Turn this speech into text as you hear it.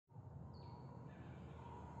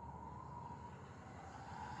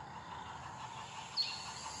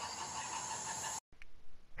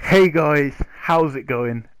Hey guys, how's it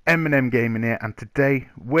going? M Gaming here, and today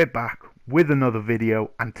we're back with another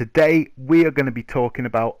video, and today we are going to be talking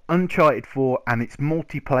about Uncharted 4 and its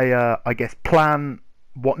multiplayer, plan,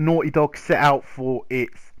 what Naughty Dog set out for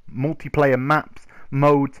its multiplayer maps,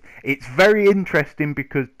 modes. It's very interesting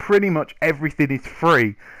because pretty much everything is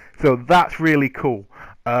free, so that's really cool.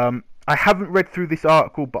 I haven't read through this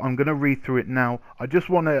article, but I'm going to read through it now. I just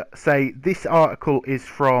want to say this article is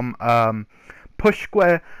from Push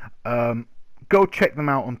Square. Go check them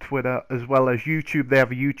out on Twitter as well as YouTube. They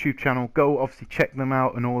have a YouTube channel. Go obviously check them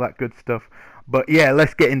out and all that good stuff. But yeah,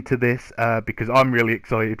 let's get into this because I'm really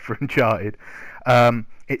excited for Uncharted.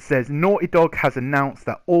 It says Naughty Dog has announced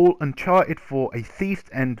that all Uncharted 4 A Thief's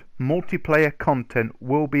End multiplayer content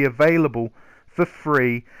will be available for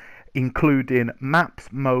free, including maps,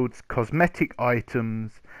 modes, cosmetic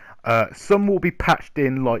items. Some will be patched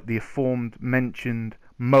in, like the aforementioned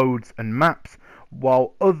modes and maps,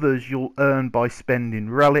 while others you'll earn by spending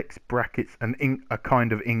relics, brackets, and a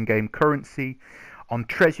kind of in-game currency on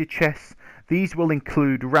treasure chests. These will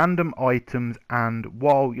include random items, and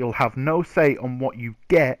while you'll have no say on what you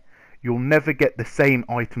get, you'll never get the same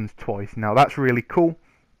items twice. Now that's really cool.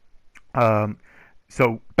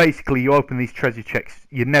 So basically you open these treasure chests,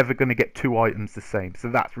 you're never going to get two items the same, so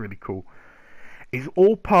that's really cool. It's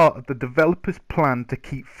all part of the developer's plan to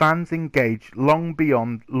keep fans engaged long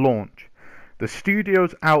beyond launch. The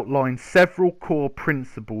studio's outlined several core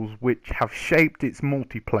principles which have shaped its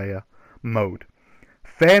multiplayer mode.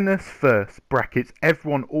 Fairness first, brackets,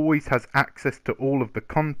 everyone always has access to all of the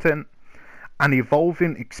content. An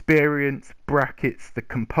evolving experience, brackets, the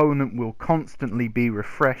component will constantly be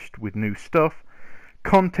refreshed with new stuff.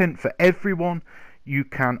 Content for everyone, you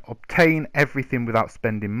can obtain everything without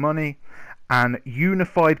spending money. And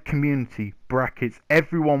unified community, brackets,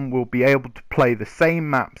 everyone will be able to play the same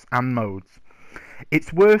maps and modes.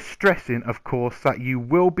 It's worth stressing, of course, that you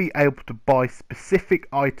will be able to buy specific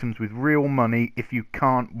items with real money if you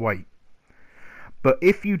can't wait. But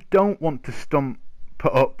if you don't want to stump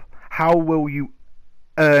up, how will you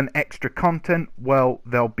earn extra content? Well,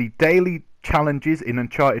 there'll be daily challenges in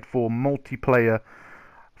Uncharted 4 multiplayer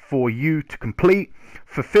for you to complete.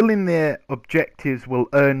 Fulfilling their objectives will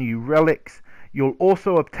earn you relics. You'll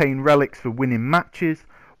also obtain relics for winning matches.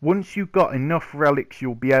 Once you've got enough relics,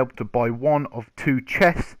 you'll be able to buy one of two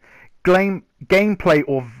chests. Gameplay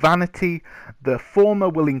or vanity. The former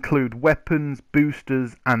will include weapons,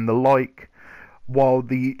 boosters, and the like, while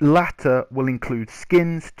the latter will include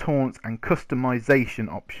skins, taunts, and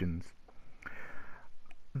customization options.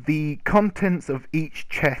 The contents of each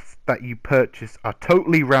chest that you purchase are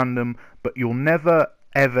totally random, but you'll never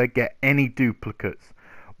ever get any duplicates.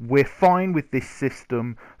 We're fine with this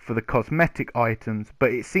system for the cosmetic items,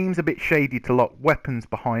 but it seems a bit shady to lock weapons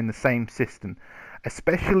behind the same system,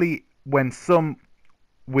 especially when some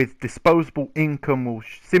with disposable income will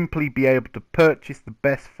simply be able to purchase the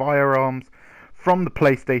best firearms from the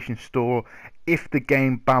PlayStation Store if the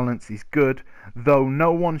game balance is good, though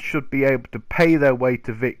no one should be able to pay their way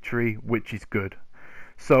to victory, which is good.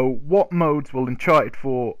 So what modes will Uncharted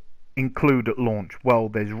 4 include at launch? Well,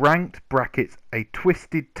 there's ranked, brackets, a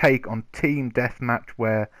twisted take on team deathmatch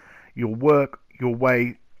where you'll work your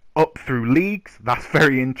way up through leagues. That's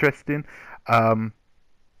very interesting.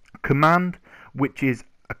 Command, which is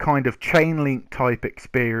a kind of chain link type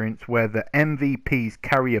experience where the MVPs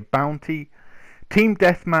carry a bounty. Team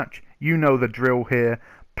deathmatch, you know the drill here.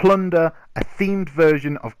 Plunder, a themed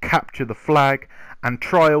version of Capture the Flag. And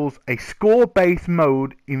Trials, a score-based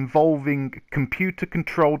mode involving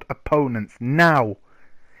computer-controlled opponents. Now,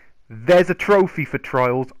 there's a trophy for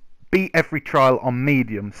Trials. Beat every trial on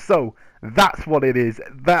medium. So, that's what it is.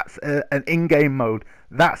 That's an in-game mode.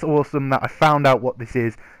 That's awesome that I found out what this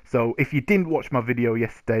is. So, if you didn't watch my video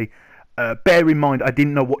yesterday, bear in mind I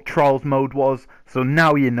didn't know what Trials mode was. So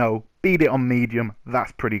now you know. Beat it on medium.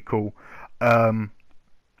 That's pretty cool.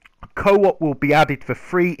 Co-op will be added for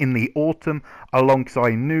free in the autumn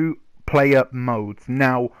alongside new player modes.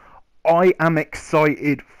 Now, I am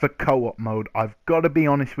excited for co-op mode. I've got to be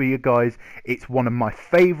honest with you guys. It's one of my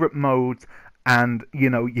favourite modes, and you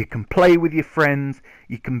know, you can play with your friends,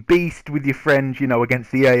 you can beast with your friends, you know,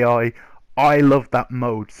 against the AI. I love that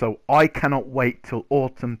mode, so I cannot wait till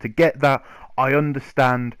autumn to get that. I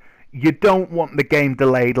understand you don't want the game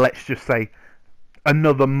delayed, let's just say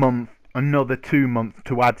another month, another 2 months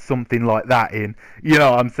to add something like that in, you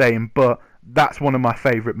know what I'm saying, but that's one of my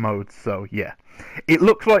favourite modes, so yeah. It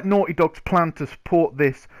looks like Naughty Dog's plan to support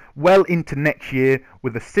this well into next year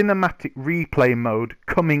with a cinematic replay mode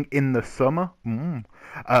coming in the summer.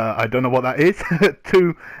 I don't know what that is.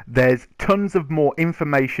 2, there's tons of more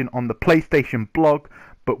information on the PlayStation blog,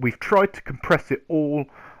 but we've tried to compress it all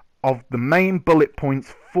of the main bullet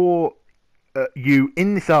points for you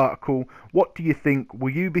in this article. What do you think?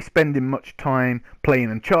 Will you be spending much time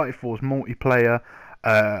playing Uncharted 4's multiplayer?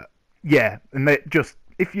 Yeah, and just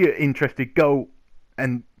if you're interested, go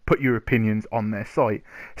and put your opinions on their site.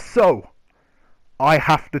 So I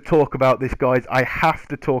have to talk about this, guys. I have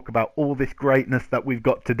to talk about all this greatness that we've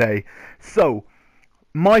got today. So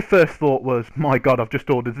my first thought was, my God, I've just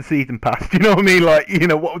ordered the season pass. You know what I mean? Like, you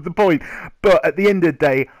know, what was the point? But at the end of the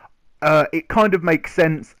day, it kind of makes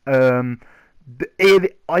sense. I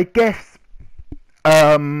guess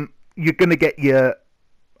you're gonna get your.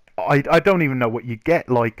 I don't even know what you get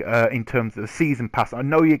like in terms of the season pass. I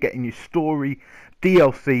know you're getting your story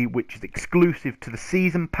DLC, which is exclusive to the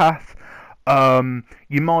season pass.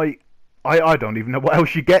 You might. I don't even know what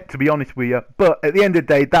else you get, to be honest with you. But at the end of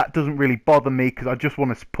the day, that doesn't really bother me because I just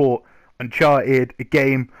want to support Uncharted, a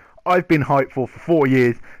game I've been hyped for 4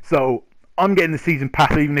 years. So I'm getting the season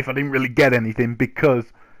pass even if I didn't really get anything because,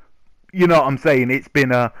 you know what I'm saying, it's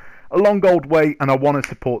been a long old wait and I want to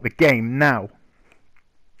support the game. Now,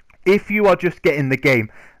 if you are just getting the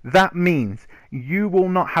game, that means you will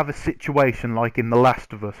not have a situation like in The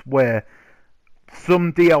Last of Us where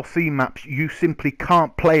some DLC maps you simply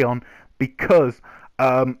can't play on because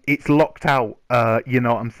it's locked out, you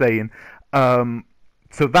know what I'm saying?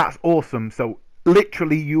 So that's awesome. So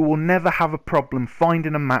literally you will never have a problem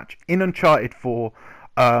finding a match in Uncharted 4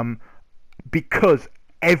 because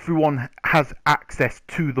everyone has access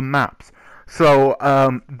to the maps. So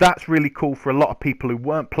that's really cool for a lot of people who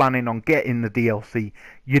weren't planning on getting the DLC.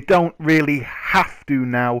 You don't really have to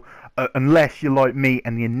now unless you're like me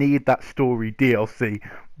and you need that story DLC.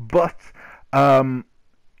 But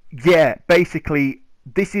yeah, basically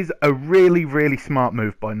this is a really, really smart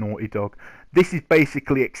move by Naughty Dog. This is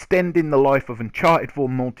basically extending the life of Uncharted 4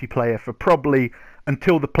 multiplayer for probably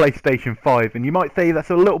until the PlayStation 5. And you might say that's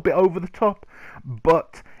a little bit over the top,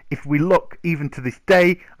 but if we look even to this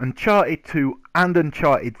day, Uncharted 2 and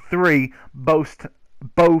Uncharted 3 both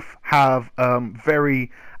have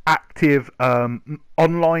very active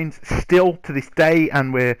online still to this day,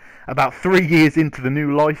 and we're about 3 years into the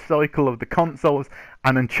new life cycle of the consoles.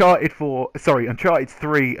 And Uncharted 3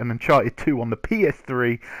 and Uncharted 2 on the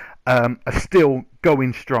PS3 are still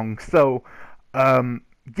going strong. So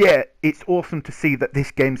yeah, it's awesome to see that this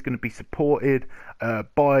game's going to be supported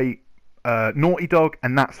by Naughty Dog,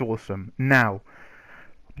 and that's awesome. Now,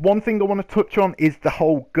 one thing I want to touch on is the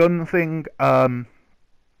whole gun thing.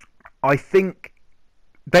 I think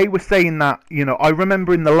they were saying that, you know, I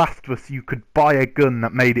remember in The Last of Us you could buy a gun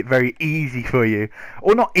that made it very easy for you.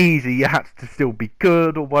 Or not easy, you had to still be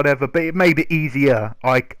good or whatever, but it made it easier.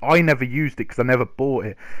 I never used it because I never bought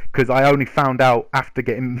it, because I only found out after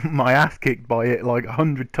getting my ass kicked by it like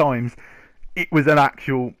 100 times it was an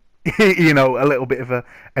actual, you know, a little bit of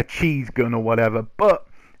a cheese gun or whatever. But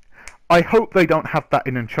I hope they don't have that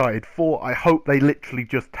in Uncharted 4. I hope they literally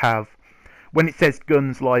just have, when it says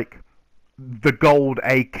guns like the gold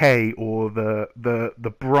AK or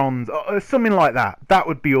the bronze or something like that, that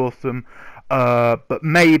would be awesome. But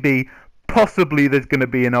maybe, possibly there's going to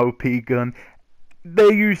be an OP gun.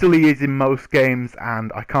 There usually is in most games,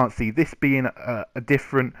 and I can't see this being a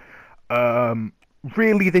different.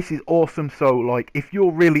 Really, this is awesome. So like, if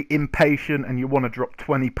you're really impatient and you want to drop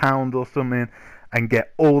 £20 or something and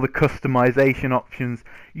get all the customization options,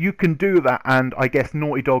 you can do that. And I guess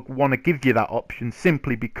Naughty Dog want to give you that option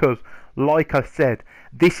simply because, like I said,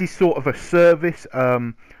 this is sort of a service.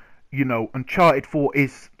 You know, Uncharted 4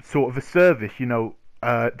 is sort of a service. You know,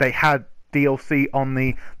 they had DLC on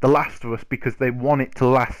the Last of Us because they want it to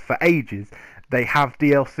last for ages. They have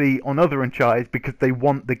DLC on other Uncharted because they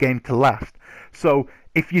want the game to last. So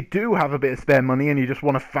if you do have a bit of spare money and you just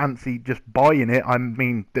want to fancy just buying it, I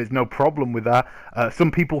mean, there's no problem with that. Some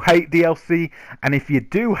people hate DLC, and if you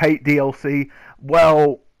do hate DLC,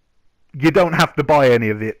 well, you don't have to buy any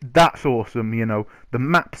of it. That's awesome, you know. The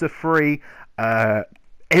maps are free.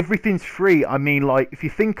 Everything's free. I mean, like, if you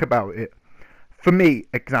think about it, for me,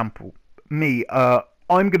 example, I'm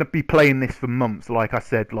going to be playing this for months, like I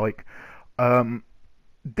said. Like,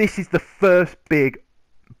 this is the first big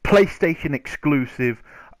PlayStation exclusive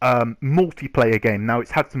multiplayer game. Now,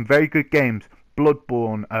 it's had some very good games: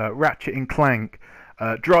 Bloodborne, Ratchet and Clank,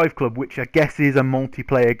 Drive Club, which I guess is a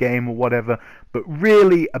multiplayer game or whatever, but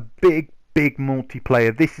really a big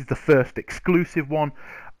multiplayer. This is the first exclusive one,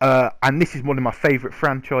 and this is one of my favourite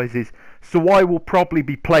franchises, so I will probably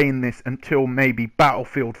be playing this until maybe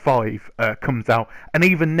Battlefield 5 comes out, and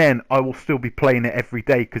even then I will still be playing it every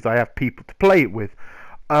day because I have people to play it with.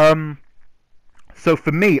 So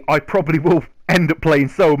for me, I probably will end up playing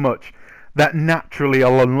so much that naturally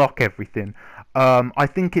I'll unlock everything. I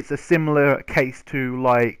think it's a similar case to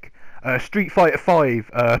like Street Fighter Five.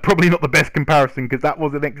 Probably not the best comparison because that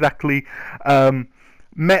wasn't exactly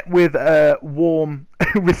met with a warm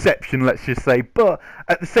reception, let's just say. But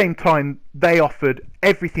at the same time, they offered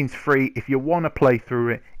everything's free. If you want to play through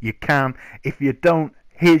it, you can. If you don't,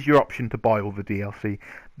 here's your option to buy all the DLC.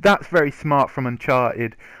 That's very smart from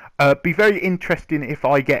Uncharted. Be very interesting if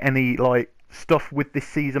I get any like stuff with this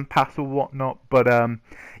season pass or whatnot. But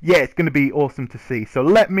yeah, it's going to be awesome to see. So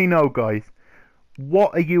let me know, guys.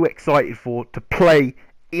 What are you excited for to play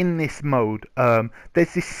in this mode?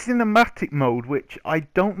 There's this cinematic mode, which I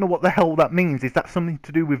don't know what the hell that means. Is that something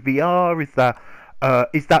to do with VR?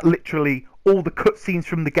 Is that literally all the cutscenes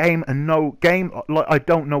from the game and no game? Like, I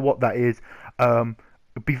don't know what that is.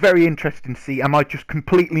 It'd be very interesting to see. Am I just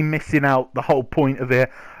completely missing out the whole point of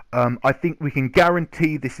it? I think we can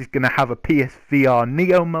guarantee this is going to have a PSVR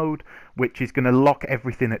Neo mode, which is going to lock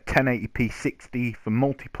everything at 1080p 60 for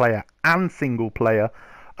multiplayer and single player,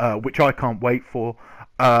 which I can't wait for.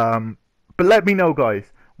 But let me know,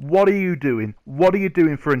 guys. What are you doing? What are you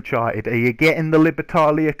doing for Uncharted? Are you getting the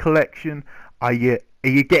Libertalia collection? Are you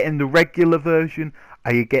getting the regular version?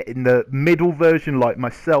 Are you getting the middle version like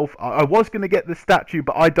myself? I was going to get the statue,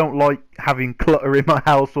 but I don't like having clutter in my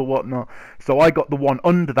house or whatnot. So I got the one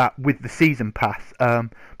under that with the season pass.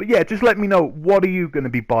 But yeah, just let me know, what are you going to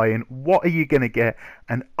be buying? What are you going to get?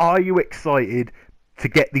 And are you excited to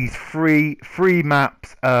get these free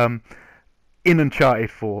maps in Uncharted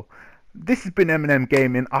 4? This has been Eminem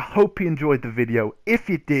Gaming. I hope you enjoyed the video. If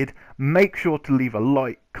you did, make sure to leave a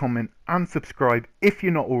like, comment and subscribe if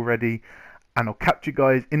you're not already. And I'll catch you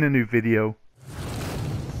guys in a new video.